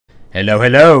Hello,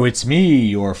 hello, it's me,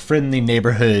 your friendly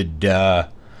neighborhood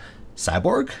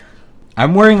cyborg.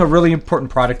 I'm wearing a really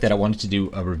important product that I wanted to do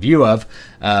a review of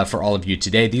for all of you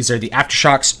today. These are the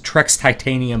Aftershokz Trekz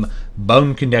Titanium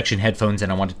bone conduction headphones,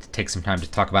 and I wanted to take some time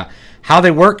to talk about how they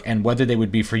work and whether they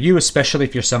would be for you, especially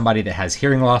if you're somebody that has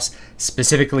hearing loss,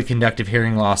 specifically conductive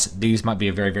hearing loss. These might be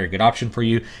a very, very good option for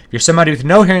you. If you're somebody with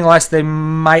no hearing loss, they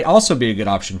might also be a good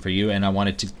option for you, and I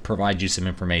wanted to provide you some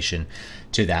information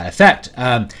to that effect.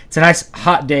 It's a nice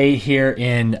hot day here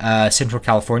in Central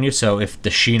California, so if the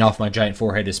sheen off my giant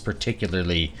forehead is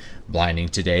particularly blinding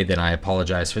today, then I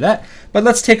apologize for that. But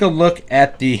let's take a look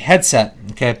at the headset.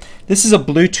 Okay, this is a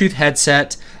Bluetooth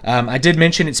headset. I did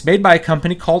mention it's made by a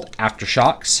company called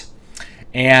Aftershokz,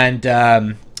 and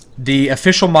the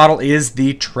official model is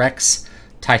the Trekz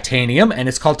Titanium, and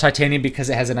it's called Titanium because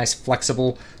it has a nice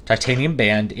flexible titanium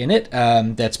band in it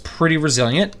that's pretty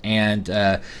resilient, and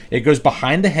it goes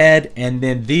behind the head, and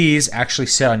then these actually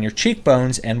sit on your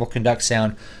cheekbones and will conduct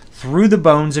sound through the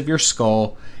bones of your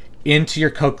skull into your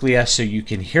cochlea so you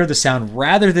can hear the sound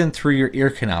rather than through your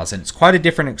ear canals. And it's quite a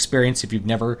different experience if you've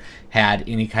never had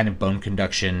any kind of bone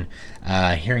conduction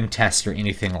hearing test or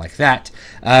anything like that.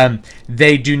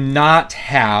 They do not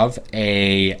have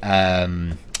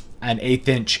an 1/8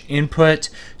 inch input,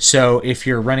 so if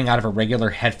you're running out of a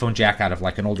regular headphone jack out of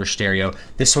like an older stereo,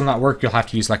 this will not work. You'll have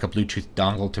to use like a Bluetooth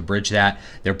dongle to bridge that.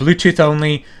 They're Bluetooth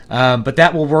only, but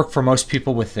that will work for most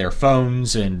people with their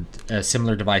phones and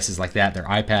similar devices like that, their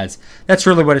iPads. That's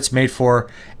really what it's made for,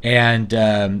 and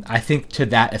I think to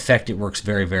that effect it works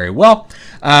very, very well.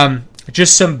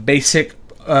 Just some basic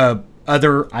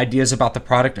other ideas about the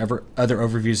product, other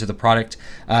overviews of the product.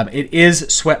 It is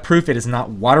sweat proof. It is not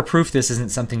waterproof. This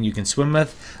isn't something you can swim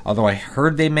with, although I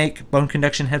heard they make bone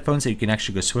conduction headphones that you can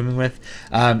actually go swimming with.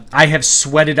 I have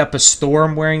sweated up a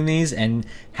storm wearing these and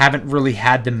haven't really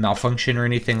had them malfunction or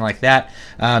anything like that.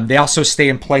 They also stay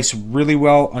in place really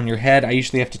well on your head. I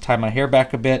usually have to tie my hair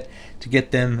back a bit to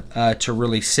get them to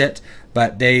really sit,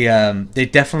 but they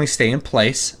definitely stay in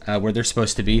place where they're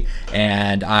supposed to be.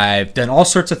 And I've done all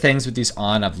sorts of things with these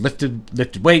on. I've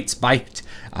lifted weights, biked,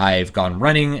 I've gone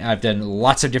running, I've done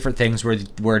lots of different things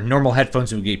where normal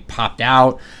headphones would get popped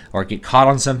out or get caught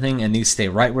on something, and these stay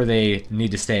right where they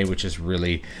need to stay, which is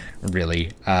really,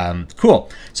 really cool.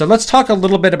 So let's talk a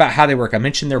little bit about how they work. I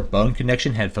mentioned they're bone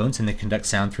conduction headphones, and they conduct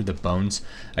sound through the bones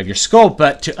of your skull,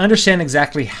 but to understand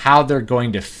exactly how they're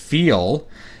going to feel,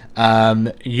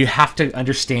 you have to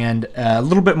understand a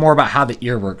little bit more about how the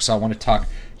ear works. So I want to talk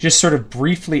just sort of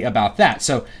briefly about that.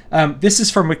 So this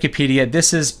is from Wikipedia.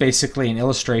 This is basically an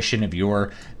illustration of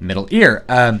your middle ear.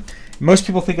 Most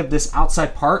people think of this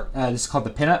outside part, this is called the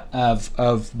pinna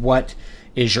of what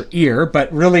is your ear,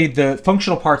 but really the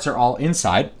functional parts are all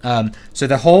inside. So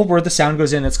the hole where the sound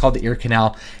goes in, it's called the ear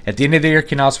canal. At the end of the ear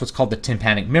canal is what's called the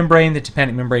tympanic membrane. The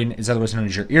tympanic membrane is otherwise known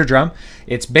as your eardrum.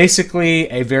 It's basically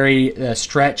a very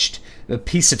stretched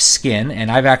piece of skin,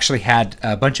 and I've actually had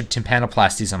a bunch of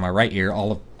tympanoplasties on my right ear,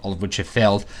 all of which have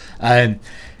failed,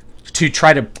 to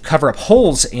try to cover up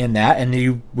holes in that.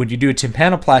 And when you do a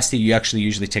tympanoplasty, you actually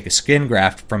usually take a skin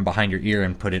graft from behind your ear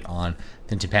and put it on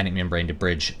the tympanic membrane to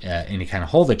bridge any kind of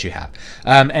hole that you have.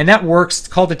 And that works. It's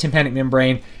called the tympanic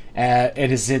membrane.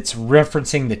 It's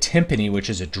referencing the tympani, which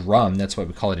is a drum. That's why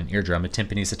we call it an eardrum. A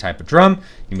tympani is a type of drum.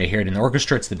 You may hear it in the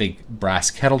orchestra. It's the big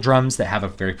brass kettle drums that have a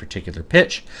very particular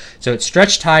pitch. So it's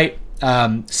stretched tight.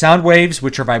 Sound waves,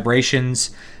 which are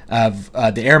vibrations of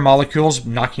the air molecules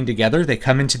knocking together, they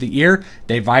come into the ear,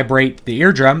 they vibrate the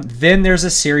eardrum. Then there's a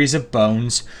series of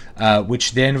bones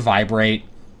which then vibrate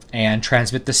and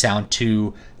transmit the sound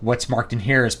to what's marked in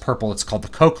here as purple. It's called the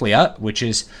cochlea, which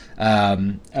is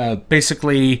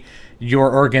basically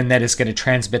your organ that is going to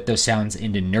transmit those sounds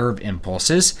into nerve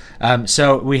impulses.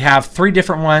 So we have three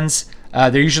different ones.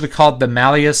 They're usually called the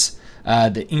malleus,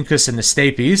 the incus, and the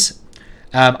stapes.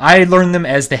 I learned them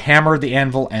as the hammer, the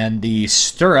anvil, and the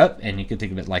stirrup, and you can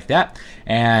think of it like that.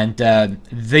 And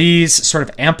these sort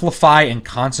of amplify and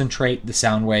concentrate the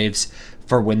sound waves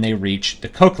for when they reach the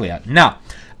cochlea. Now,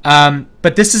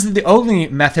 but this isn't the only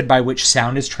method by which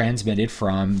sound is transmitted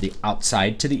from the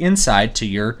outside to the inside to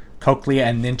your cochlea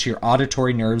and then to your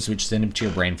auditory nerves, which send them to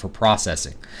your brain for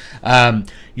processing.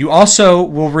 You also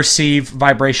will receive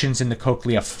vibrations in the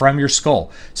cochlea from your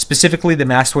skull, specifically the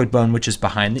mastoid bone, which is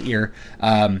behind the ear.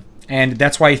 And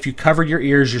that's why if you cover your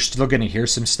ears, you're still going to hear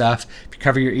some stuff. If you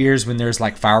cover your ears when there's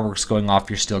like fireworks going off,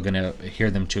 you're still going to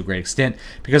hear them to a great extent.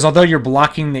 Because although you're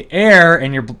blocking the air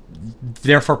and you're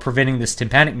therefore preventing this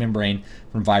tympanic membrane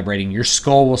from vibrating, your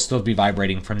skull will still be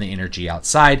vibrating from the energy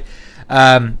outside.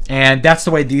 And that's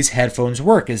the way these headphones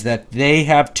work, is that they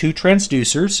have two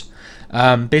transducers.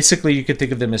 Basically, you could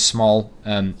think of them as small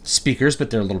speakers, but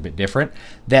they're a little bit different,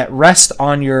 that rest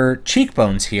on your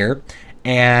cheekbones here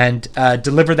and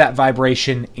deliver that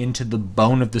vibration into the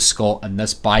bone of the skull and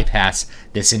thus bypass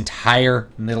this entire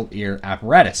middle ear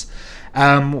apparatus.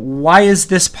 Why is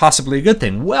this possibly a good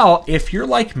thing? Well, if you're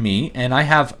like me and I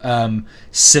have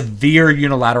severe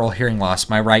unilateral hearing loss,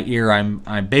 my right ear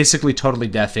I'm basically totally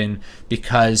deaf in,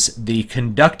 because the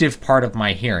conductive part of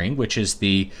my hearing, which is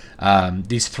these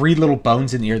three little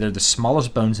bones in the ear, they're the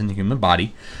smallest bones in the human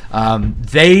body,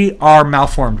 they are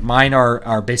malformed. Mine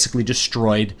are basically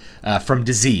destroyed from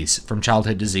disease, from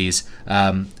childhood disease.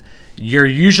 You're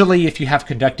usually, if you have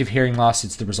conductive hearing loss,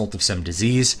 it's the result of some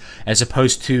disease, as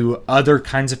opposed to other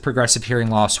kinds of progressive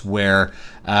hearing loss where,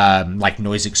 like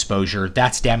noise exposure,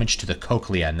 that's damage to the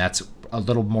cochlea, and that's a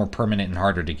little more permanent and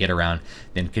harder to get around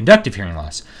than conductive hearing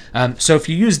loss. So if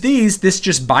you use these, this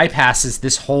just bypasses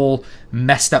this whole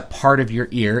messed up part of your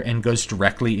ear and goes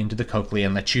directly into the cochlea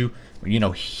and lets you,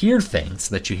 hear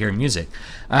things, let you hear music.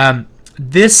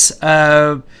 This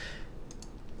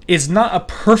is not a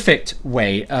perfect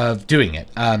way of doing it.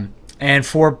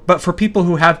 But for people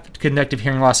who have conductive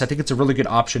hearing loss, I think it's a really good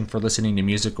option for listening to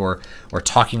music or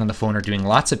talking on the phone or doing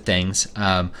lots of things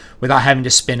without having to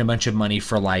spend a bunch of money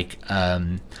for like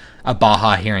a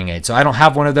Baha hearing aid. So I don't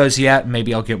have one of those yet.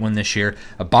 Maybe I'll get one this year.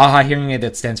 A Baha hearing aid,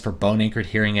 that stands for bone anchored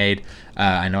hearing aid.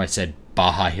 I know I said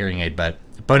Baha hearing aid, but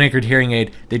bone anchored hearing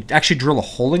aid, they actually drill a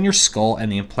hole in your skull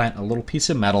and they implant a little piece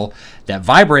of metal that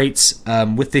vibrates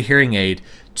with the hearing aid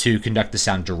to conduct the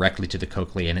sound directly to the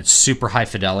cochlea, and it's super high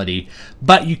fidelity.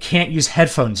 But you can't use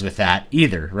headphones with that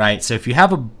either, right? So if you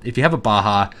have a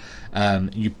Baha,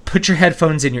 you put your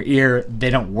headphones in your ear, they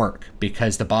don't work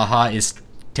because the Baha is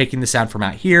taking the sound from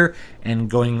out here and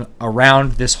going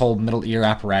around this whole middle ear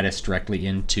apparatus directly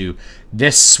into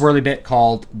this swirly bit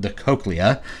called the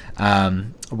cochlea,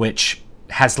 which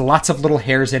has lots of little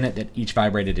hairs in it that each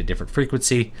vibrate at a different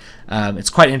frequency. It's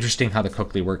quite interesting how the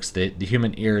cochlea works. The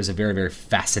human ear is a very, very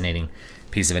fascinating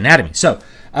piece of anatomy. So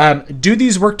do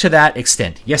these work to that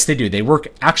extent? Yes, they do. They work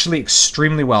actually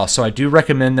extremely well. So I do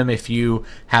recommend them if you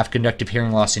have conductive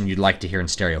hearing loss and you'd like to hear in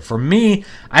stereo. For me,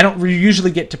 I don't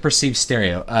usually get to perceive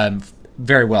stereo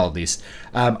very well, at least.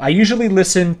 I usually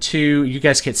listen to, you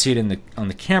guys can't see it on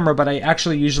the camera, but I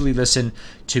actually usually listen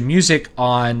to music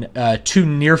on two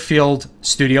near-field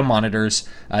studio monitors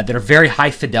that are very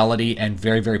high fidelity and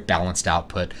very, very balanced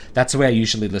output. That's the way I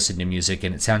usually listen to music,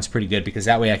 and it sounds pretty good because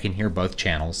that way I can hear both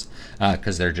channels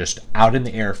because they're just out in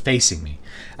the air facing me.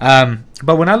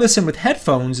 But when I listen with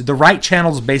headphones, the right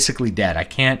channel is basically dead. I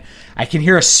can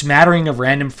hear a smattering of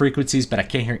random frequencies, but I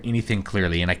can't hear anything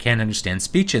clearly, and I can't understand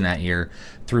speech in that ear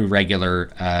through regular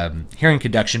hearing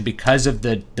conduction because of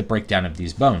the breakdown of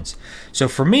these bones. So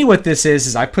for me, what this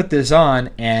is I put this on,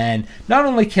 and not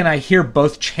only can I hear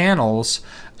both channels,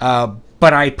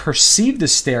 but I perceive the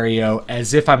stereo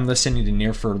as if I'm listening to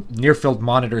near-field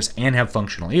monitors and have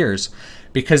functional ears,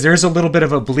 because there's a little bit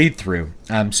of a bleed through.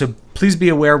 So please be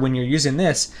aware when you're using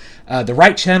this, the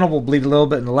right channel will bleed a little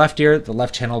bit in the left ear, the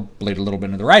left channel will bleed a little bit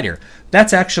in the right ear.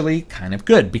 That's actually kind of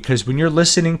good, because when you're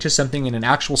listening to something in an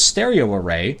actual stereo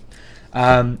array,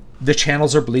 the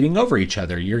channels are bleeding over each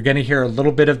other. You're going to hear a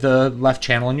little bit of the left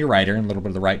channel in your right ear and a little bit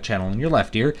of the right channel in your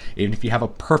left ear. Even if you have a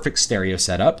perfect stereo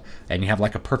setup and you have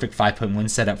like a perfect 5.1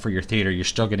 setup for your theater, you're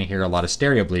still going to hear a lot of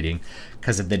stereo bleeding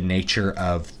because of the nature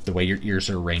of the way your ears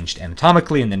are arranged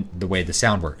anatomically and then the way the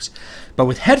sound works. But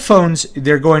with headphones,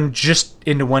 they're going just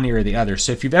into one ear or the other.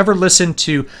 So if you've ever listened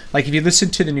to, like if you listen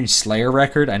to the new Slayer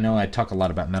record, I know I talk a lot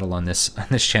about metal on this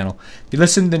channel. If you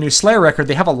listen to the new Slayer record,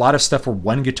 they have a lot of stuff where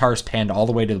one guitar is panned all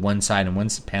the way to one side and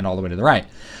one's panned all the way to the right.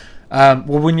 Well,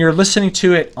 when you're listening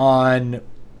to it on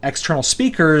external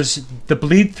speakers, the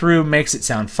bleed through makes it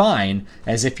sound fine,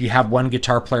 as if you have one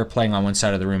guitar player playing on one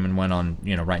side of the room and one on,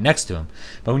 right next to him.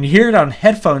 But when you hear it on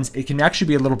headphones, it can actually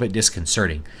be a little bit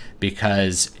disconcerting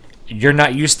because you're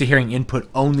not used to hearing input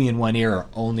only in one ear or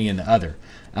only in the other.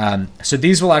 So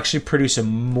these will actually produce a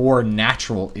more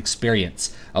natural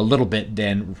experience a little bit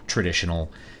than traditional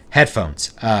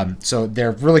headphones. So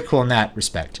they're really cool in that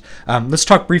respect. Let's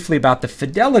talk briefly about the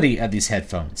fidelity of these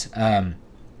headphones.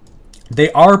 They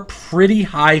are pretty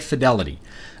high fidelity,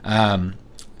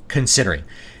 considering.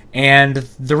 And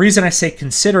the reason I say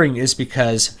considering is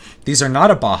because these are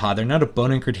not a Baha, they're not a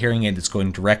bone-anchored hearing aid that's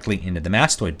going directly into the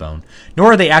mastoid bone,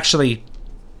 nor are they actually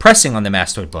pressing on the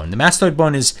mastoid bone. The mastoid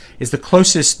bone is the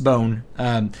closest bone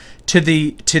to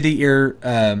the ear,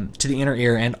 to the inner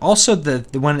ear, and also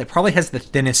the one that probably has the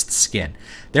thinnest skin.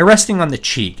 They're resting on the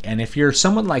cheek, and if you're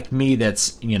someone like me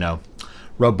that's,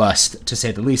 robust, to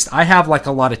say the least, I have like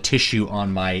a lot of tissue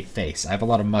on my face. I have a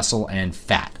lot of muscle and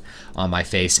fat on my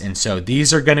face. And so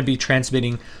these are going to be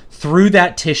transmitting through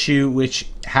that tissue, which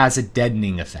has a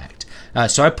deadening effect.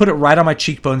 So I put it right on my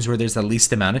cheekbones where there's the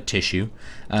least amount of tissue,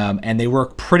 and they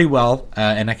work pretty well,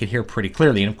 and I can hear pretty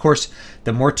clearly. And of course,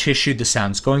 the more tissue the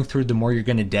sound's going through, the more you're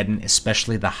going to deaden,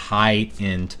 especially the high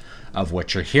end of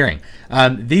what you're hearing.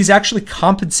 These actually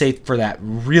compensate for that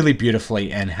really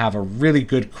beautifully and have a really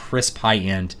good crisp high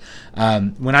end.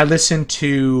 When I listen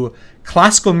to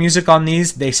classical music on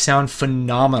these, they sound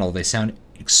phenomenal. They sound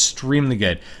extremely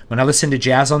good. When I listen to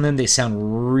jazz on them, they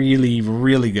sound really,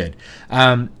 really good.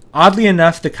 Oddly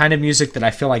enough, the kind of music that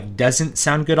I feel like doesn't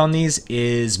sound good on these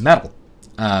is metal.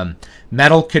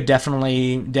 Metal could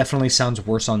definitely sounds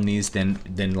worse on these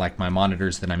than like my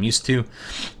monitors that I'm used to.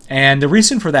 And the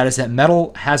reason for that is that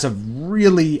metal has a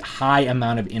really high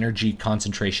amount of energy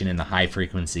concentration in the high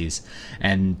frequencies,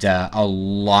 and a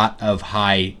lot of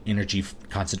high energy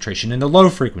concentration in the low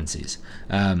frequencies.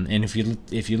 And if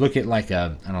you look at like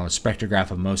a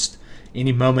spectrograph of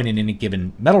any moment in any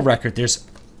given metal record, there's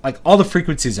like all the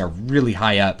frequencies are really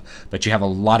high up, but you have a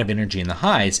lot of energy in the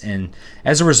highs, and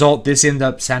as a result, this ends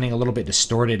up sounding a little bit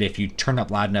distorted. If you turn up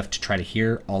loud enough to try to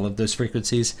hear all of those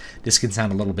frequencies, this can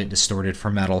sound a little bit distorted for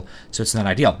metal, so it's not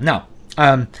ideal. Now,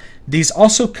 these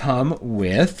also come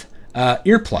with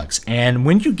earplugs, and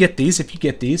when you get these, if you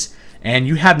get these, and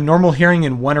you have normal hearing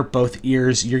in one or both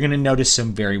ears, you're going to notice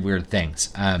some very weird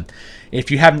things.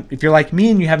 If you're like me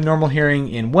and you have normal hearing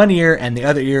in one ear and the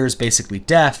other ear is basically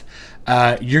deaf,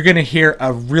 you're going to hear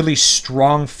a really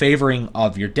strong favoring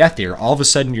of your deaf ear. All of a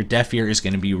sudden, your deaf ear is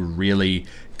going to be really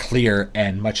clear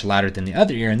and much louder than the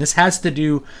other ear. And this has to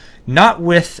do not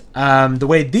with the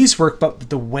way these work,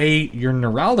 but the way your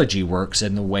neurology works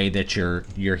and the way that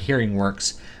your hearing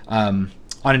works on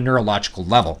a neurological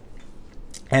level.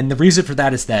 And the reason for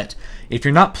that is that if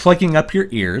you're not plugging up your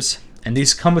ears, and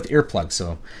these come with earplugs,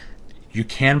 so you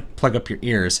can plug up your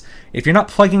ears. If you're not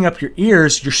plugging up your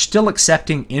ears, you're still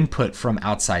accepting input from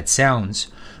outside sounds,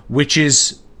 which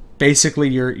is basically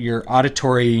your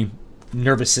auditory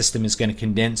nervous system is going to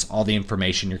condense all the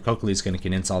information. Your cochlea is going to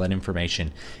condense all that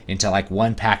information into like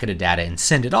one packet of data and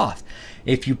send it off.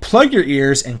 If you plug your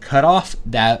ears and cut off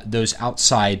those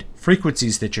outside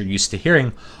frequencies that you're used to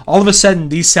hearing, all of a sudden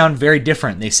these sound very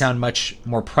different. They sound much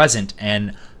more present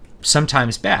and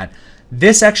sometimes bad.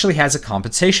 This actually has a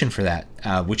compensation for that,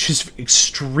 which is an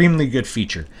extremely good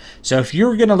feature. So if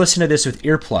you're going to listen to this with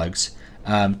earplugs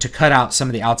to cut out some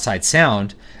of the outside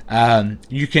sound,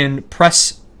 you can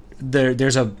press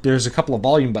there's a couple of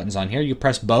volume buttons on here. You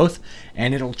press both,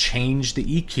 and it'll change the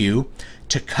EQ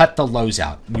to cut the lows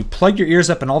out. You plug your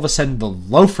ears up, and all of a sudden the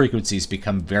low frequencies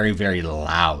become very, very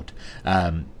loud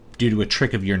due to a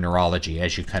trick of your neurology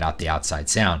as you cut out the outside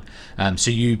sound.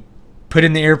 So you put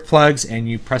in the earplugs and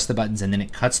you press the buttons, and then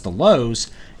it cuts the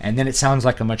lows, and then it sounds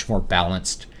like a much more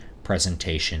balanced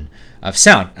presentation of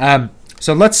sound.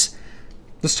 So let's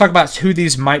talk about who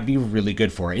these might be really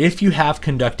good for. If you have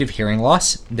conductive hearing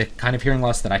loss, the kind of hearing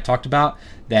loss that I talked about,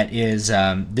 that is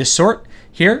this sort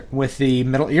here with the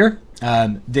middle ear,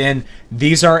 then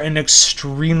these are an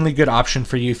extremely good option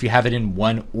for you if you have it in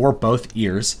one or both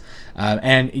ears.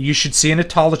 And you should see an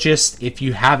otologist if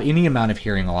you have any amount of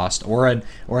hearing loss, or an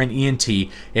ENT.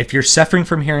 If you're suffering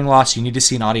from hearing loss, you need to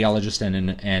see an audiologist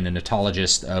and an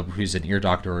otologist who's an ear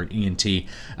doctor or ENT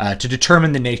to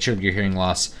determine the nature of your hearing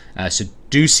loss. So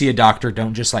do see a doctor.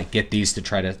 Don't just like get these to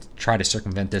try to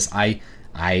circumvent this. I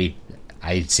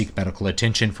seek medical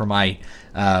attention for my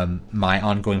my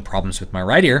ongoing problems with my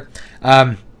right ear.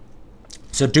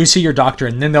 So do see your doctor,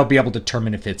 and then they'll be able to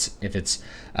determine if it's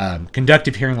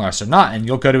conductive hearing loss or not. And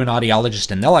you'll go to an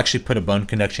audiologist, and they'll actually put a bone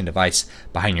conduction device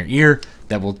behind your ear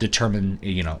that will determine,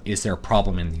 is there a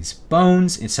problem in these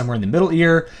bones, in somewhere in the middle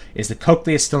ear? Is the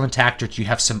cochlea still intact, or do you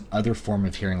have some other form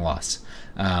of hearing loss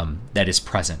that is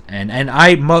present? And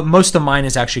most of mine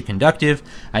is actually conductive.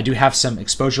 I do have some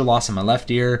exposure loss in my left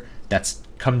ear. That's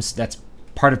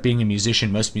part of being a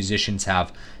musician. Most musicians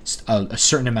have a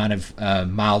certain amount of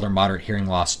mild or moderate hearing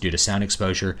loss due to sound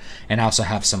exposure, and I also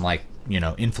have some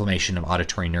inflammation of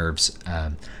auditory nerves.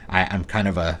 I'm kind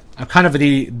of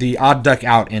the odd duck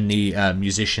out in the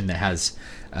musician that has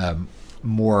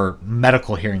more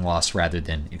medical hearing loss rather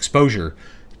than exposure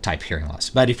type hearing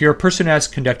loss. But if you're a person who has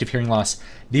conductive hearing loss,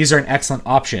 these are an excellent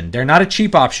option. They're not a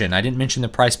cheap option. I didn't mention the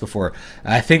price before.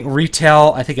 I think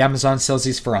Amazon sells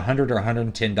these for $100 or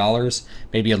 $110,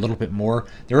 maybe a little bit more.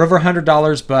 They're over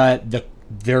 $100, but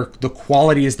the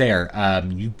quality is there.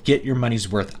 You get your money's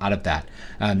worth out of that.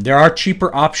 There are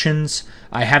cheaper options.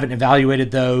 I haven't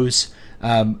evaluated those.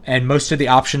 And most of the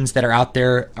options that are out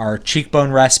there are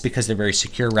cheekbone rests because they're very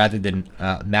secure, rather than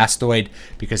mastoid,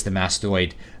 because the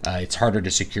mastoid, it's harder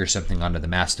to secure something onto the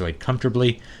mastoid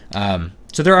comfortably.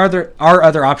 So there are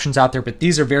other options out there, but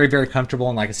these are very, very comfortable,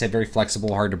 and like I said, very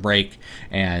flexible, hard to break,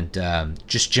 and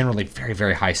just generally very,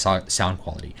 very high sound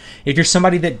quality. If you're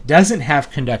somebody that doesn't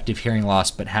have conductive hearing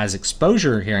loss but has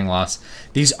exposure hearing loss,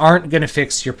 these aren't going to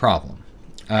fix your problem.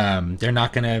 They're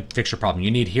not going to fix your problem.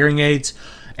 You need hearing aids,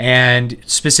 and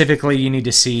specifically you need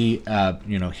to see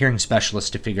hearing specialists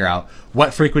to figure out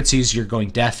what frequencies you're going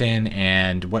deaf in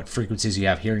and what frequencies you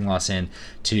have hearing loss in,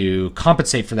 to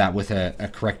compensate for that with a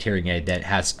correct hearing aid that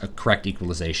has a correct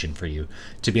equalization for you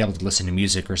to be able to listen to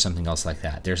music or something else like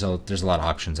that. There's a lot of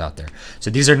options out there. So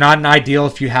these are not an ideal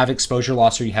if you have exposure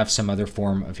loss or you have some other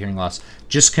form of hearing loss.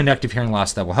 Just conductive hearing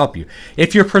loss that will help you.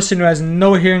 If you're a person who has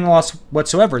no hearing loss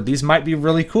whatsoever, these might be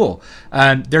really cool.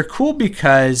 They're cool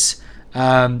because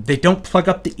they don't plug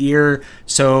up the ear.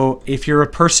 So if you're a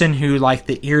person who, like,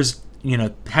 the ears,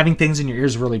 having things in your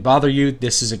ears really bother you,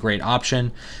 this is a great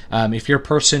option. If you're a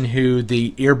person who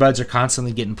the earbuds are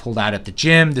constantly getting pulled out at the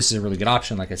gym, this is a really good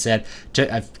option. Like I said,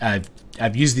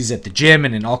 I've used these at the gym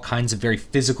and in all kinds of very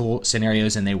physical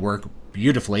scenarios, and they work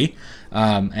beautifully.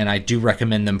 And I do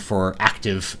recommend them for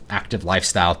active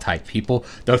lifestyle type people.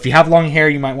 Though if you have long hair,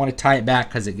 you might want to tie it back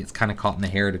because it gets kind of caught in the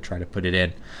hair to try to put it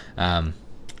in.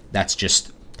 That's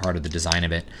just part of the design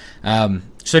of it.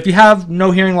 So if you have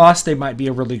no hearing loss, they might be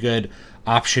a really good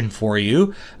option for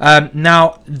you.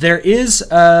 Now, there is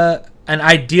an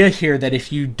idea here that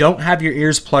if you don't have your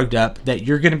ears plugged up, that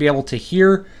you're going to be able to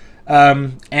hear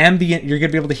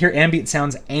ambient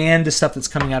sounds and the stuff that's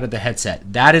coming out of the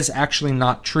headset. That is actually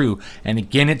not true, and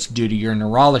again, it's due to your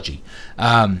neurology.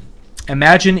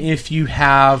 Imagine if you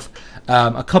have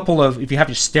if you have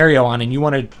your stereo on and you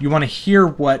want to hear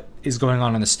what is going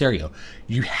on the stereo.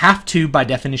 You have to, by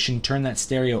definition, turn that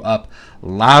stereo up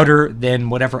louder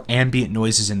than whatever ambient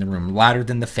noise is in the room, louder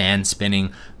than the fan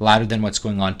spinning, louder than what's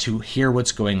going on, to hear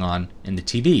what's going on in the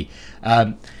TV.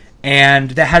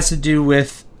 And that has to do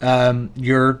with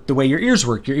the way your ears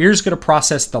work. Your ears going to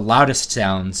process the loudest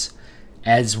sounds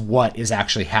as what is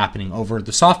actually happening over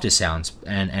the softest sounds,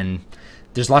 and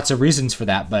there's lots of reasons for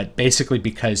that, but basically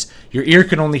because your ear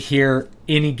can only hear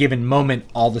any given moment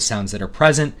all the sounds that are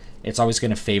present, it's always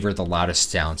going to favor the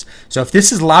loudest sounds. So if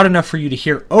this is loud enough for you to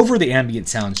hear over the ambient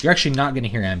sounds, you're actually not going to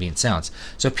hear ambient sounds.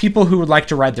 So people who would like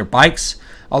to ride their bikes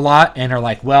a lot and are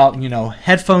like, well,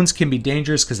 headphones can be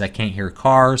dangerous because I can't hear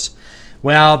cars.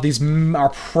 Well, these are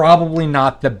probably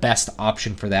not the best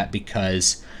option for that,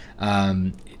 because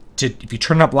if you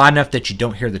turn it up loud enough that you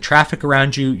don't hear the traffic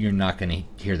around you, you're not going to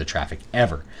hear the traffic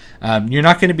ever. You're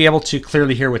not going to be able to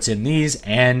clearly hear what's in these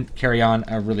and carry on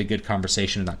a really good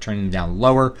conversation without turning them down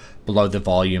lower, below the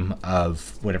volume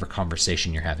of whatever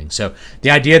conversation you're having. So the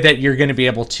idea that you're going to be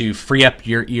able to free up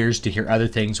your ears to hear other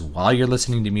things while you're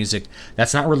listening to music,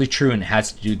 that's not really true, and it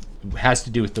has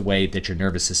to do with the way that your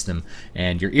nervous system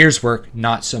and your ears work,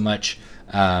 not so much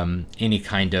any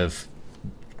kind of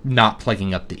not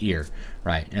plugging up the ear.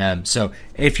 Right. So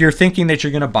if you're thinking that you're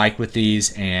going to bike with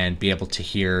these and be able to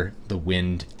hear the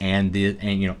wind and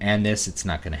this, it's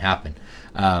not going to happen.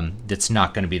 That's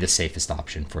not going to be the safest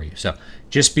option for you. So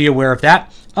just be aware of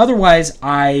that. Otherwise,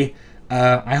 I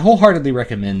wholeheartedly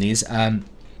recommend these. I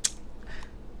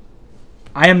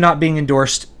am not being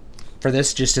endorsed for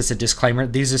this, just as a disclaimer.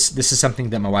 This is something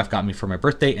that my wife got me for my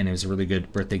birthday, and it was a really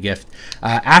good birthday gift.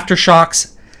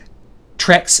 Aftershokz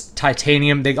Trekz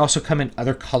Titanium. They also come in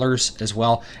other colors as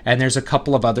well, and there's a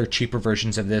couple of other cheaper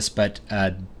versions of this, but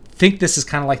think this is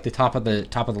kind of like the top of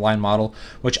the line model,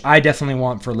 which I definitely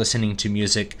want for listening to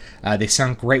music. They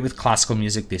sound great with classical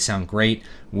music. They sound great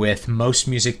with most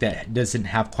music that doesn't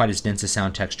have quite as dense a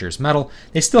sound texture as metal.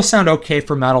 They still sound okay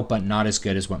for metal, but not as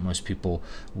good as what most people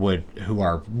who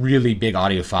are really big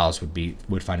audiophiles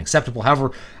would find acceptable.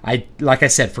 However, like I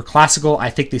said, for classical,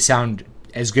 I think they sound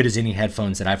as good as any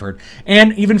headphones that I've heard.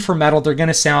 And even for metal, they're going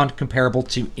to sound comparable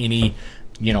to any,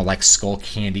 like Skull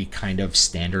Candy kind of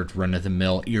standard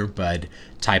run-of-the-mill earbud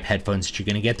type headphones that you're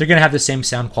going to get. They're going to have the same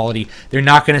sound quality. They're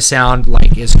not going to sound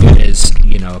like as good as,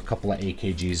 a couple of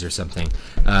AKGs or something.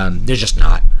 They're just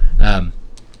not.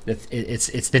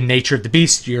 It's the nature of the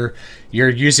beast. You're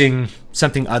using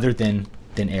something other than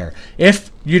than air.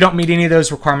 If you don't meet any of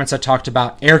those requirements I talked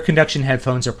about, air conduction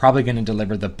headphones are probably going to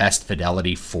deliver the best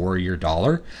fidelity for your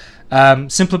dollar.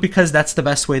 Simply because that's the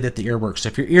best way that the ear works. So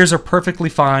if your ears are perfectly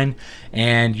fine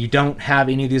and you don't have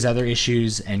any of these other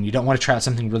issues and you don't want to try out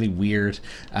something really weird,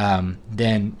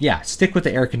 then yeah, stick with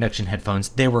the air conduction headphones.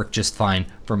 They work just fine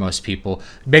for most people.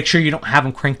 Make sure you don't have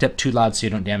them cranked up too loud so you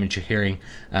don't damage your hearing,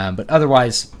 but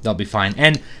otherwise they'll be fine.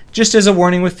 And just as a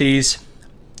warning with these,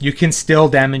 you can still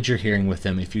damage your hearing with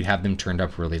them if you have them turned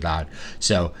up really loud.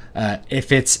 So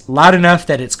if it's loud enough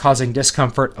that it's causing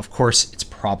discomfort, of course, it's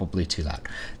probably too loud.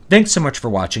 Thanks so much for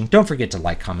watching. Don't forget to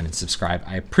like, comment, and subscribe.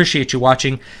 I appreciate you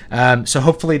watching. So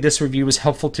hopefully this review was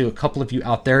helpful to a couple of you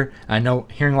out there. I know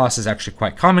hearing loss is actually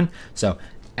quite common. So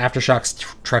Aftershokz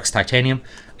Trekz Titanium.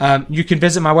 You can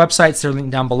visit my websites. They're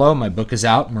linked down below. My book is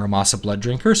out, Muramasa Blood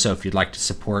Drinker. So if you'd like to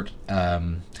support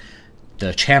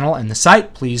the channel and the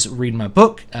site, please read my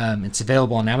book. It's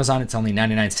available on Amazon. It's only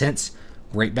 99 cents.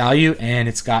 Great value. And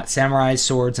it's got samurai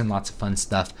swords and lots of fun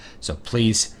stuff. So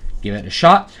please give it a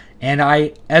shot. And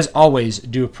I, as always,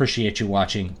 do appreciate you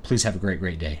watching. Please have a great,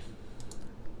 great day.